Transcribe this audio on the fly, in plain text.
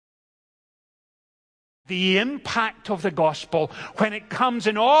the impact of the gospel, when it comes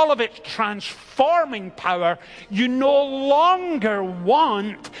in all of its transforming power, you no longer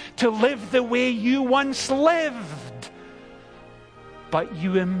want to live the way you once lived, but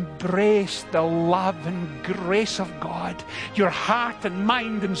you embrace the love and grace of God. Your heart and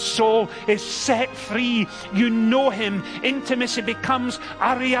mind and soul is set free. You know Him. Intimacy becomes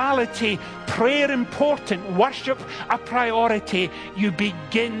a reality. Prayer important. Worship a priority. You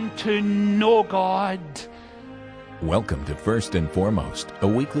begin to know God. Welcome to First and Foremost, a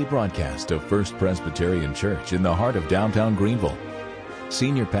weekly broadcast of First Presbyterian Church in the heart of downtown Greenville.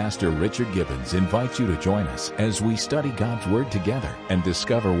 Senior Pastor Richard Gibbons invites you to join us as we study God's Word together and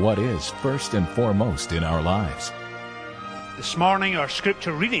discover what is first and foremost in our lives. This morning our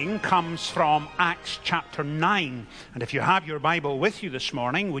scripture reading comes from Acts chapter 9. And if you have your Bible with you this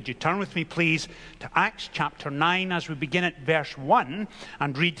morning, would you turn with me please to Acts chapter 9 as we begin at verse 1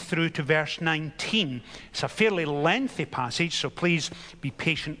 and read through to verse 19. It's a fairly lengthy passage, so please be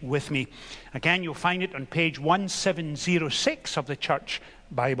patient with me. Again, you'll find it on page 1706 of the Church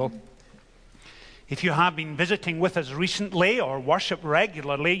Bible. If you have been visiting with us recently or worship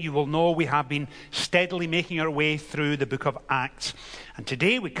regularly, you will know we have been steadily making our way through the book of Acts. And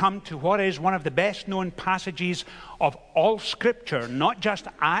today we come to what is one of the best known passages of all Scripture, not just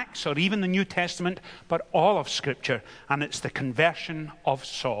Acts or even the New Testament, but all of Scripture. And it's the conversion of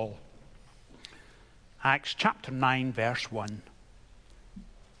Saul. Acts chapter 9, verse 1.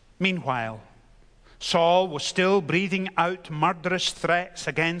 Meanwhile, Saul was still breathing out murderous threats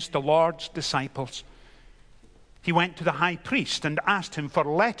against the Lord's disciples. He went to the high priest and asked him for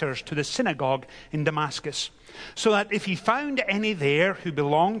letters to the synagogue in Damascus, so that if he found any there who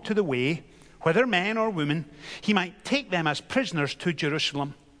belonged to the way, whether men or women, he might take them as prisoners to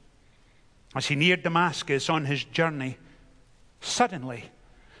Jerusalem. As he neared Damascus on his journey, suddenly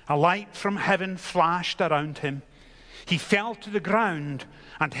a light from heaven flashed around him. He fell to the ground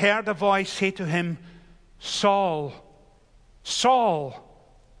and heard a voice say to him, "Saul, Saul,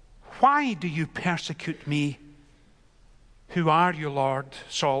 why do you persecute me?" "Who are you, Lord?"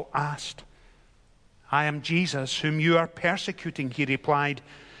 Saul asked. "I am Jesus, whom you are persecuting," he replied.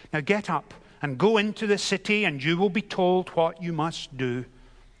 "Now get up and go into the city, and you will be told what you must do."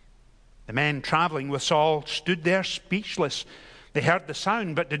 The men traveling with Saul stood there speechless. They heard the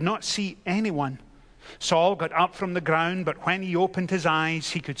sound, but did not see anyone. Saul got up from the ground, but when he opened his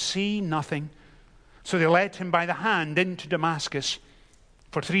eyes, he could see nothing. So they led him by the hand into Damascus.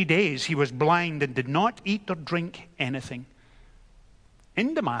 For 3 days he was blind and did not eat or drink anything.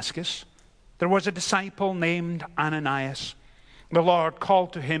 In Damascus there was a disciple named Ananias. The Lord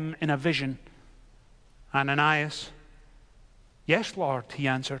called to him in a vision. "Ananias." "Yes, Lord," he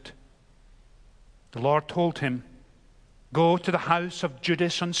answered. The Lord told him, "Go to the house of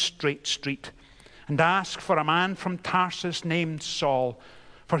Judas on Straight Street and ask for a man from Tarsus named Saul,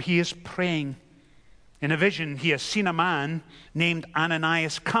 for he is praying. In a vision he has seen a man named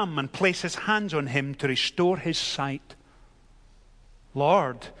Ananias come and place his hands on him to restore his sight."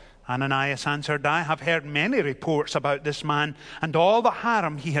 "Lord," Ananias answered, "I have heard many reports about this man and all the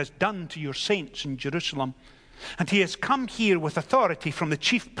harm he has done to your saints in Jerusalem. And he has come here with authority from the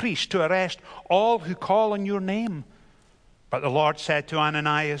chief priest to arrest all who call on your name." But the Lord said to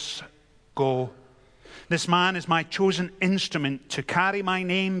Ananias, "Go. This man is my chosen instrument to carry my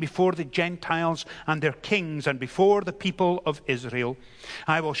name before the Gentiles and their kings and before the people of Israel.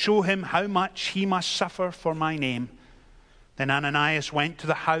 I will show him how much he must suffer for my name." Then Ananias went to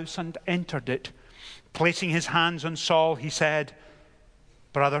the house and entered it. Placing his hands on Saul, he said,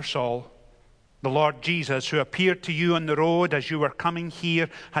 "Brother Saul, the Lord Jesus, who appeared to you on the road as you were coming here,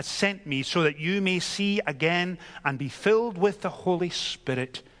 has sent me so that you may see again and be filled with the Holy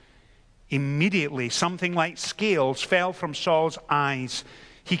Spirit." Immediately, something like scales fell from Saul's eyes.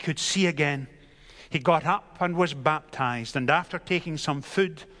 He could see again. He got up and was baptized, and after taking some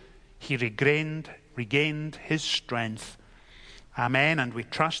food, he regained his strength. Amen. And we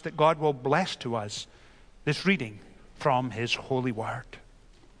trust that God will bless to us this reading from His holy word.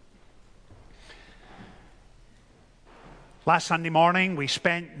 Last Sunday morning, we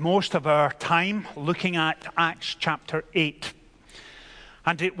spent most of our time looking at Acts chapter 8.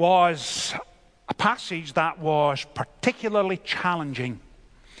 And it was a passage that was particularly challenging.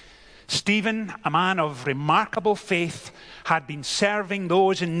 Stephen, a man of remarkable faith, had been serving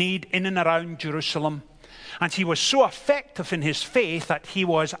those in need in and around Jerusalem. And he was so effective in his faith that he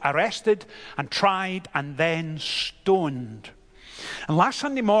was arrested and tried and then stoned. And last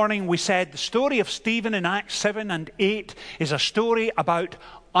Sunday morning we said the story of Stephen in Acts 7 and 8 is a story about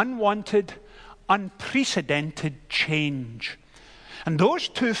unwanted, unprecedented change. And those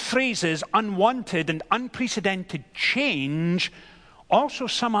two phrases, unwanted and unprecedented change, also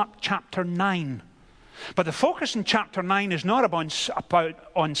sum up chapter 9. But the focus in chapter 9 is not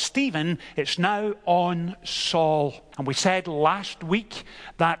on Stephen, it's now on Saul. And we said last week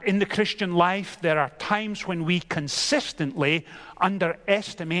that in the Christian life there are times when we consistently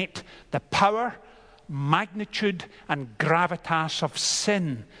underestimate the power, magnitude and gravitas of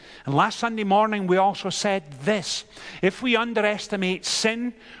sin. And last Sunday morning we also said this: if we underestimate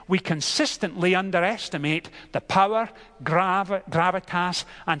sin, we consistently underestimate the power, gravitas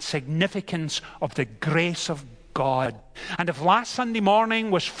and significance of the grace of God. And if last Sunday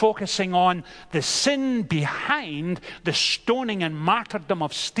morning was focusing on the sin behind the stoning and martyrdom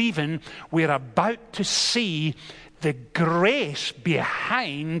of Stephen, we're about to see the grace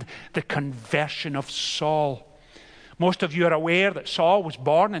behind the conversion of Saul. Most of you are aware that Saul was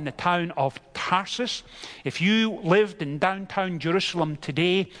born in the town of Tarsus. If you lived in downtown Jerusalem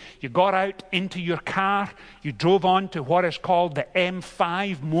today, you got out into your car, you drove on to what is called the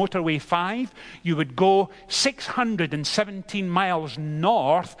M5, Motorway 5. You would go 617 miles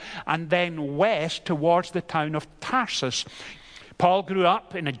north and then west towards the town of Tarsus. Paul grew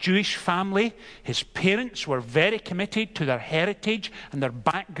up in a Jewish family. His parents were very committed to their heritage and their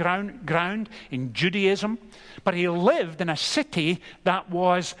background in Judaism. But he lived in a city that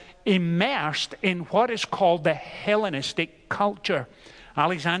was immersed in what is called the Hellenistic culture.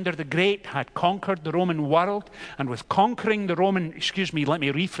 Alexander the Great had conquered the Roman world, and with conquering the Roman, let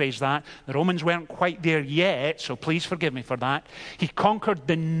me rephrase that. The Romans weren't quite there yet, so please forgive me for that. He conquered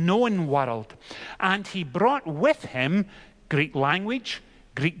the known world, and he brought with him Greek language,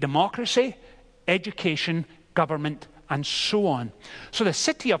 Greek democracy, education, government, and so on. So the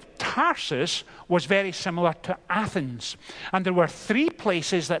city of Tarsus was very similar to Athens. And there were three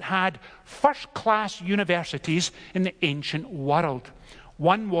places that had first-class universities in the ancient world.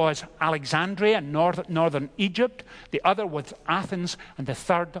 One was Alexandria in northern Egypt, the other was Athens, and the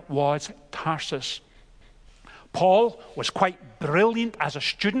third was Tarsus. Paul was quite brilliant as a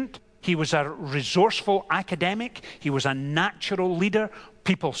student. He was a resourceful academic. He was a natural leader.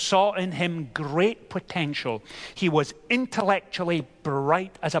 People saw in him great potential. He was intellectually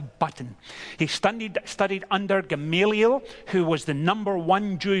bright as a button. He studied under Gamaliel, who was the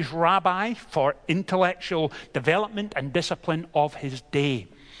 #1 Jewish rabbi for intellectual development and discipline of his day.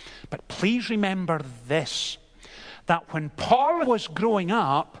 But please remember this, that when Paul was growing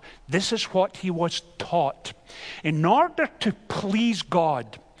up, this is what he was taught. In order to please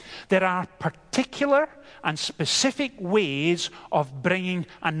God, there are particular and specific ways of bringing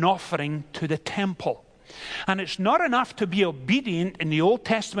an offering to the temple. And it's not enough to be obedient in the Old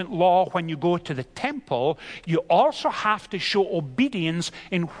Testament law when you go to the temple. You also have to show obedience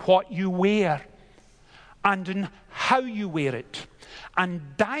in what you wear and in how you wear it.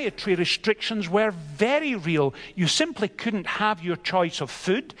 And dietary restrictions were very real. You simply couldn't have your choice of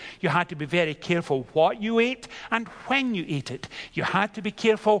food. You had to be very careful what you ate and when you ate it. You had to be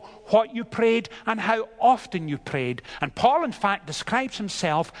careful what you prayed and how often you prayed. And Paul, in fact, describes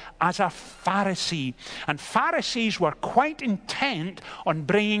himself as a Pharisee. And Pharisees were quite intent on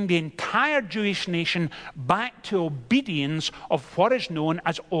bringing the entire Jewish nation back to obedience of what is known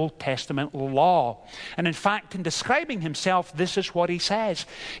as Old Testament law. And in fact, in describing himself, this is what he says.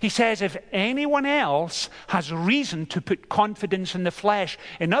 He says, if anyone else has reason to put confidence in the flesh,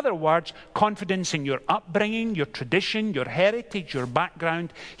 in other words, confidence in your upbringing, your tradition, your heritage, your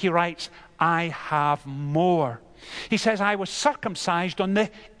background, he writes, I have more. He says, I was circumcised on the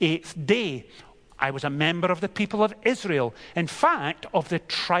 8th day. I was a member of the people of Israel. In fact, of the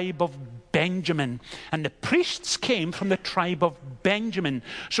tribe of Benjamin. And the priests came from the tribe of Benjamin.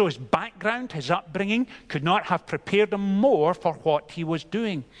 So his background, his upbringing, could not have prepared him more for what he was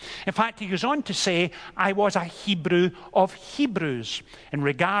doing. In fact, he goes on to say, I was a Hebrew of Hebrews. In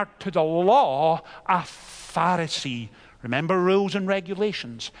regard to the law, a Pharisee. Remember rules and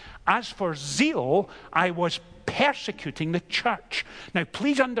regulations. As for zeal, I was persecuting the church. Now,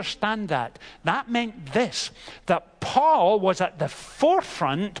 please understand that. That meant this, that Paul was at the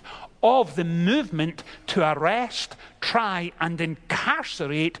forefront of the movement to arrest, try, and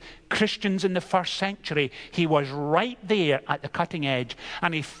incarcerate Christians in the first century. He was right there at the cutting edge.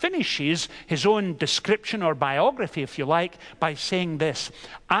 And he finishes his own description or biography, if you like, by saying this,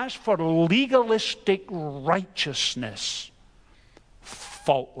 as for legalistic righteousness,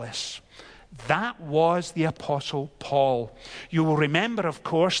 faultless. That was the Apostle Paul. You will remember, of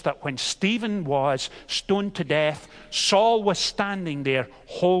course, that when Stephen was stoned to death, Saul was standing there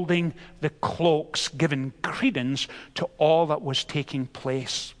holding the cloaks, giving credence to all that was taking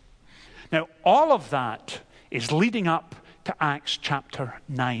place. Now, all of that is leading up to Acts chapter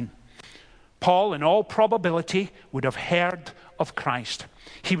 9. Paul, in all probability, would have heard of Christ.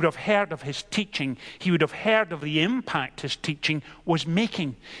 He would have heard of his teaching. He would have heard of the impact his teaching was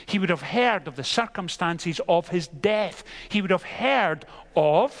making. He would have heard of the circumstances of his death. He would have heard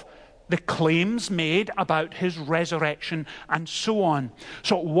of the claims made about his resurrection and so on.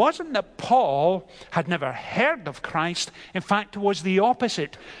 So it wasn't that Paul had never heard of Christ. In fact, it was the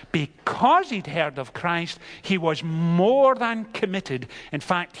opposite. Because he'd heard of Christ, he was more than committed. In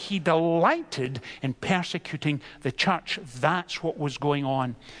fact, he delighted in persecuting the church. That's what was going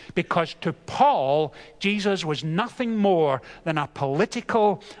on. Because to Paul, Jesus was nothing more than a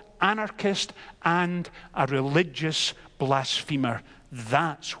political anarchist and a religious blasphemer.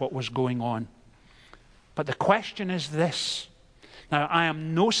 That's what was going on. But the question is this. Now, I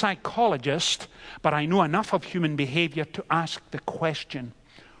am no psychologist, but I know enough of human behavior to ask the question.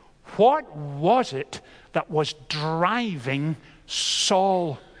 What was it that was driving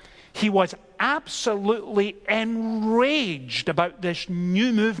Saul? He was absolutely enraged about this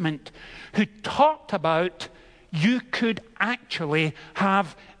new movement who talked about you could actually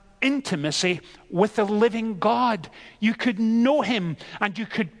have intimacy with the living God. You could know him and you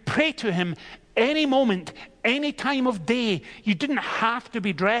could pray to him any moment, any time of day. You didn't have to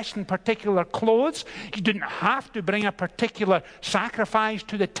be dressed in particular clothes. You didn't have to bring a particular sacrifice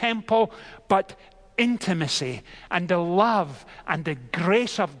to the temple, but intimacy and the love and the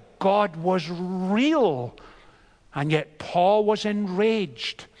grace of God was real. And yet Paul was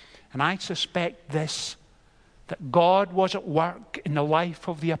enraged. And I suspect this, that God was at work in the life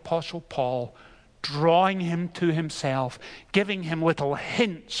of the Apostle Paul, drawing him to himself, giving him little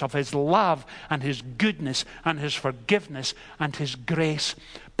hints of his love and his goodness and his forgiveness and his grace.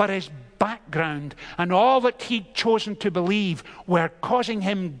 But his background and all that he'd chosen to believe were causing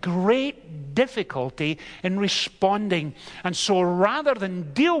him great difficulty in responding. And so rather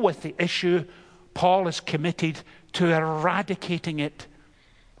than deal with the issue, Paul is committed to eradicating it.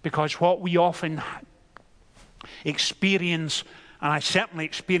 Because what we often experience, and I certainly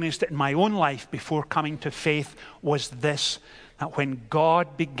experienced it in my own life before coming to faith, was this, that when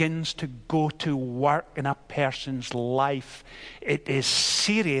God begins to go to work in a person's life, it is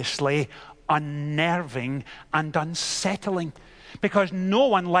seriously unnerving and unsettling. Because no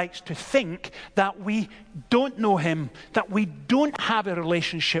one likes to think that we don't know him, that we don't have a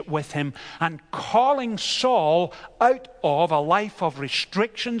relationship with him. And calling Saul out of a life of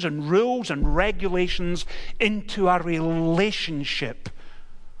restrictions and rules and regulations into a relationship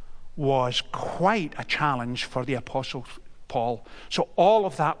was quite a challenge for the Apostle Paul. So all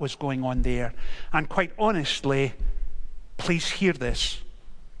of that was going on there. And quite honestly, please hear this.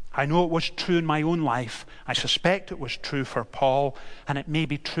 I know it was true in my own life. I suspect it was true for Paul, and it may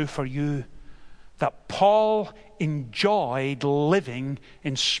be true for you, that Paul enjoyed living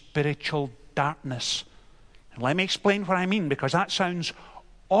in spiritual darkness. And let me explain what I mean, because that sounds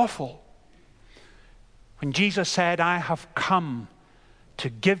awful. When Jesus said, I have come to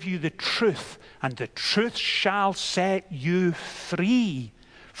give you the truth, and the truth shall set you free.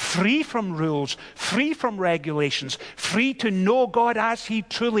 Free from rules, free from regulations, free to know God as he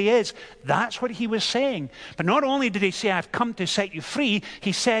truly is. That's what he was saying. But not only did he say, I've come to set you free,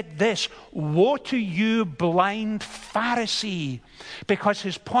 he said this, woe to you, blind Pharisee. Because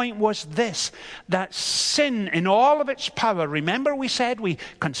his point was this, that sin in all of its power, remember we said we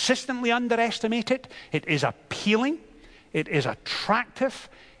consistently underestimate it? It is appealing, it is attractive,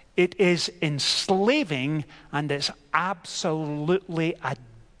 it is enslaving, and it's absolutely addictive.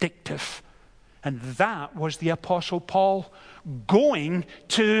 And that was the Apostle Paul going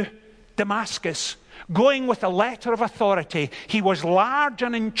to Damascus, going with a letter of authority. He was large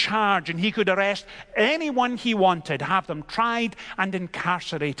and in charge, and he could arrest anyone he wanted, have them tried and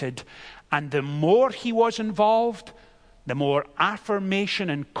incarcerated. And the more he was involved, the more affirmation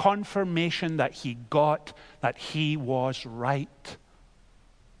and confirmation that he got that he was right.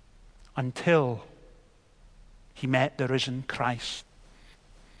 Until he met the risen Christ.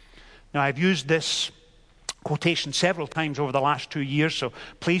 Now, I've used this quotation several times over the last 2 years, so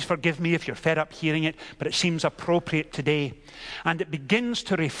please forgive me if you're fed up hearing it, but it seems appropriate today. And it begins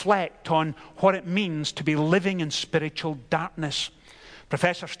to reflect on what it means to be living in spiritual darkness.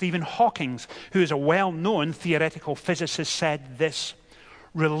 Professor Stephen Hawking, who is a well-known theoretical physicist, said this,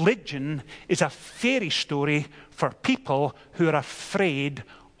 religion is a fairy story for people who are afraid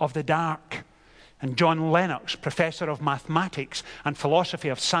of the dark. And John Lennox, professor of mathematics and philosophy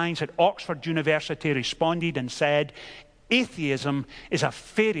of science at Oxford University, responded and said, atheism is a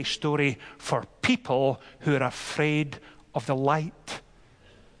fairy story for people who are afraid of the light.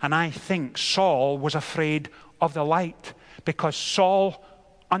 And I think Saul was afraid of the light, because Saul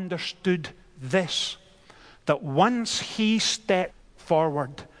understood this, that once he stepped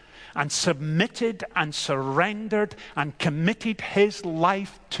forward and submitted and surrendered and committed his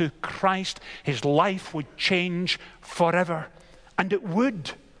life to Christ, his life would change forever. And it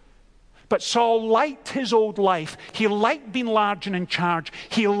would. But Saul liked his old life. He liked being large and in charge.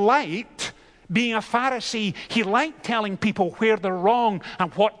 He liked being a Pharisee. He liked telling people where they're wrong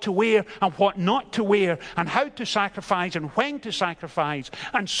and what to wear and what not to wear and how to sacrifice and when to sacrifice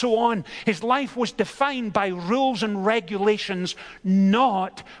and so on. His life was defined by rules and regulations,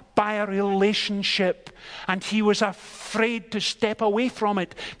 not by a relationship. And he was afraid to step away from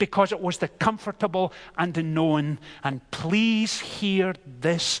it because it was the comfortable and the known. And please hear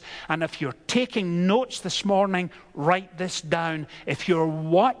this. And if you're taking notes this morning, write this down. If you're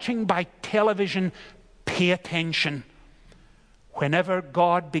watching by television, pay attention. Whenever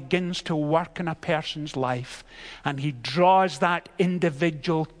God begins to work in a person's life and he draws that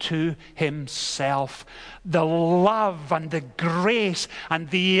individual to himself, the love and the grace and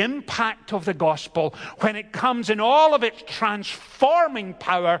the impact of the gospel, when it comes in all of its transforming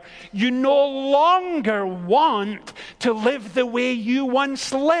power, you no longer want to live the way you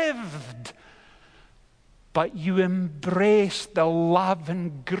once lived, but you embrace the love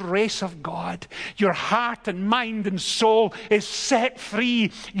and grace of God. Your heart and mind and soul is set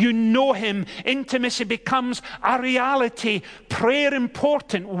free. You know him. Intimacy becomes a reality. Prayer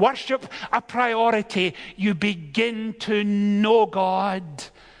important. Worship a priority. You begin to know God.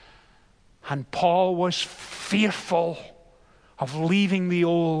 And Paul was fearful of leaving the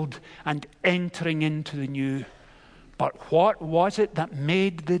old and entering into the new. But what was it that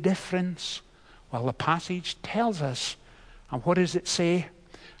made the difference? Well, the passage tells us. And what does it say?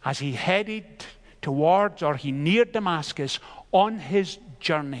 As he headed towards, or he neared Damascus, on his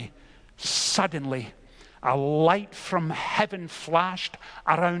journey, suddenly a light from heaven flashed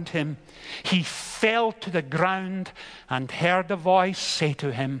around him. He fell to the ground and heard a voice say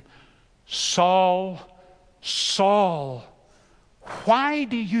to him, "Saul, Saul, why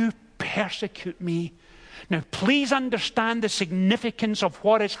do you persecute me?" Now, please understand the significance of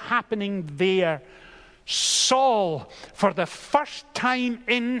what is happening there. Saul, for the first time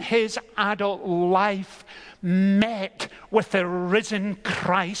in his adult life, met with the risen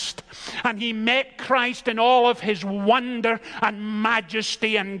Christ. And he met Christ in all of his wonder and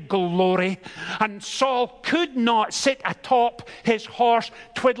majesty and glory. And Saul could not sit atop his horse,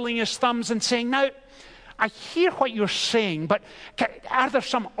 twiddling his thumbs and saying, "Now, I hear what you're saying, but are there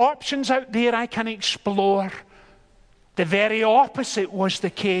some options out there I can explore?" The very opposite was the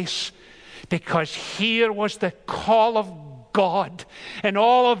case, because here was the call of God in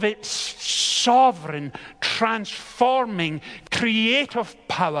all of its sovereign, transforming, creative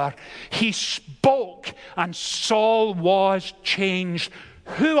power. He spoke, and Saul was changed.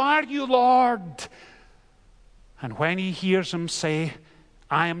 "Who are you, Lord?" And when he hears him say,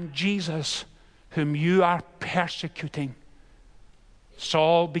 "I am Jesus, whom you are persecuting,"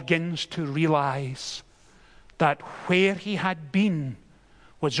 Saul begins to realize that where he had been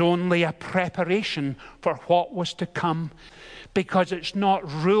was only a preparation for what was to come. Because it's not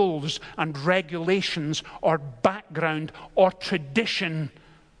rules and regulations or background or tradition.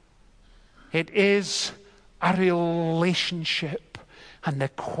 It is a relationship. And the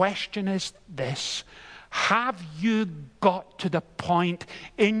question is this: have you got to the point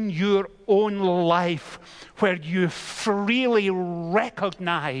in your own life where you freely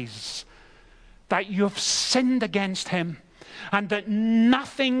recognize that you've sinned against him and that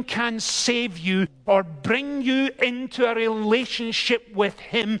nothing can save you or bring you into a relationship with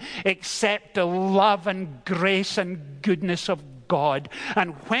him except the love and grace and goodness of God?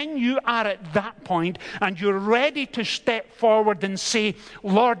 And when you are at that point and you're ready to step forward and say,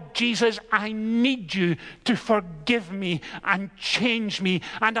 "Lord Jesus, I need you to forgive me and change me,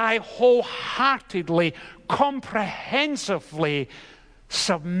 and I wholeheartedly, comprehensively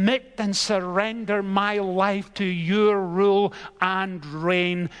submit and surrender my life to your rule and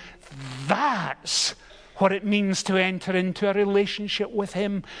reign," that's what it means to enter into a relationship with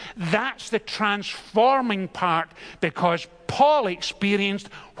him. That's the transforming part, because Paul experienced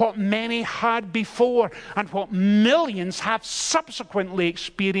what many had before and what millions have subsequently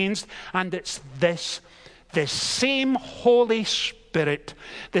experienced, and it's this: the same Holy Spirit,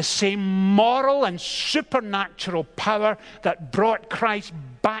 the same moral and supernatural power that brought Christ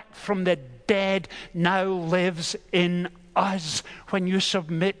back from the dead now lives in us when you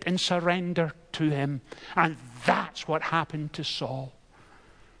submit and surrender to him. And that's what happened to Saul.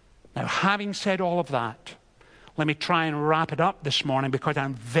 Now, having said all of that, let me try and wrap it up this morning, because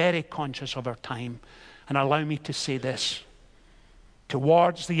I'm very conscious of our time. And allow me to say this: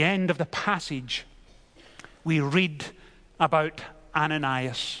 Towards the end of the passage, we read about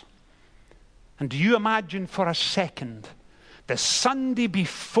Ananias. And do you imagine for a second, the Sunday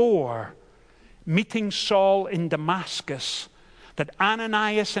before meeting Saul in Damascus, that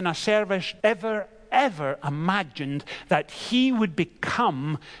Ananias in a service ever imagined that he would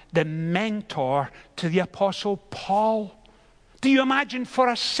become the mentor to the Apostle Paul? Do you imagine for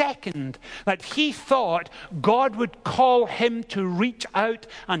a second that he thought God would call him to reach out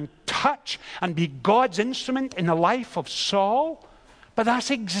and touch and be God's instrument in the life of Saul? But that's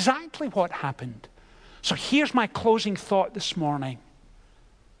exactly what happened. So here's my closing thought this morning.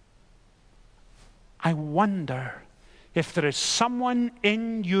 I wonder if there is someone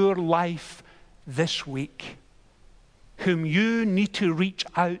in your life this week whom you need to reach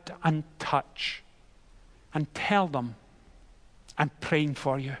out and touch and tell them, I'm praying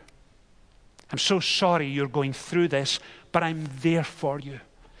for you. I'm so sorry you're going through this, but I'm there for you.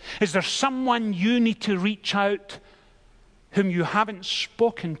 Is there someone you need to reach out whom you haven't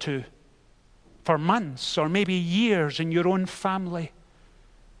spoken to for months or maybe years in your own family?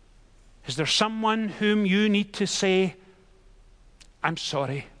 Is there someone whom you need to say, I'm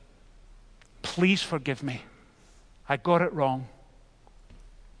sorry. Please forgive me. I got it wrong.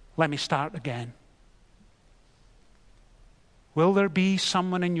 Let me start again. Will there be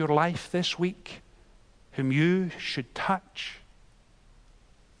someone in your life this week whom you should touch?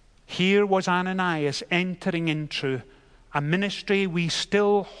 Here was Ananias entering into a ministry we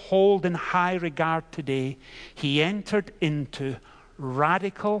still hold in high regard today. He entered into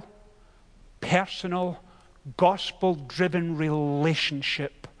radical, personal, gospel-driven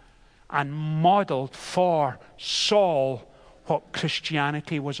relationship and modeled for Saul what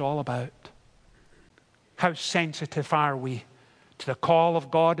Christianity was all about. How sensitive are we to the call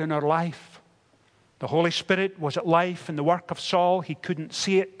of God in our life? The Holy Spirit was at life in the work of Saul. He couldn't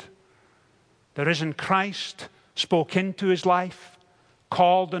see it. The risen Christ spoke into his life,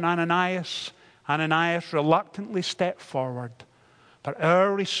 called on Ananias. Ananias reluctantly stepped forward. But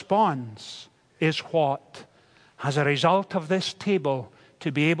our response is what? As a result of this table,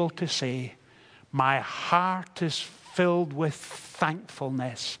 to be able to say, my heart is filled with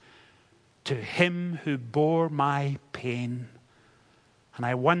thankfulness to him who bore my pain. And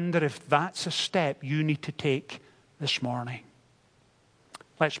I wonder if that's a step you need to take this morning.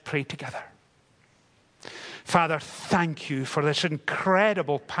 Let's pray together. Father, thank you for this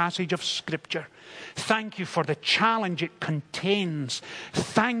incredible passage of Scripture. Thank you for the challenge it contains.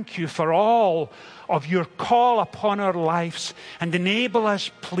 Thank you for all of your call upon our lives. And enable us,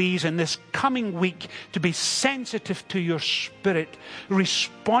 please, in this coming week to be sensitive to your Spirit,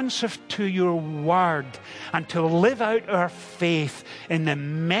 responsive to your word, and to live out our faith in the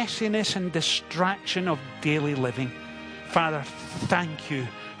messiness and distraction of daily living. Father, thank you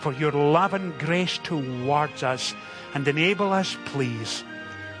for your love and grace towards us, and enable us, please,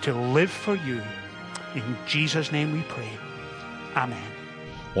 to live for you. In Jesus' name we pray. Amen.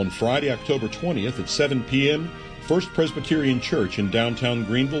 On Friday, October 20th at 7 p.m., First Presbyterian Church in downtown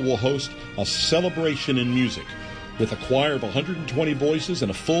Greenville will host a celebration in music. With a choir of 120 voices and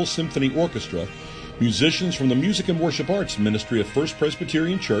a full symphony orchestra, musicians from the Music and Worship Arts Ministry of First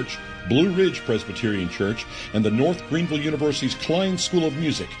Presbyterian Church, Blue Ridge Presbyterian Church, and the North Greenville University's Klein School of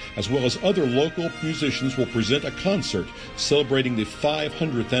Music, as well as other local musicians, will present a concert celebrating the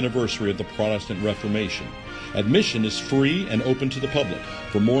 500th anniversary of the Protestant Reformation. Admission is free and open to the public.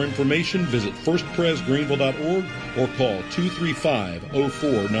 For more information, visit firstpresgreenville.org or call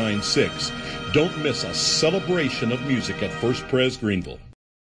 235-0496. Don't miss a celebration of music at First Pres Greenville.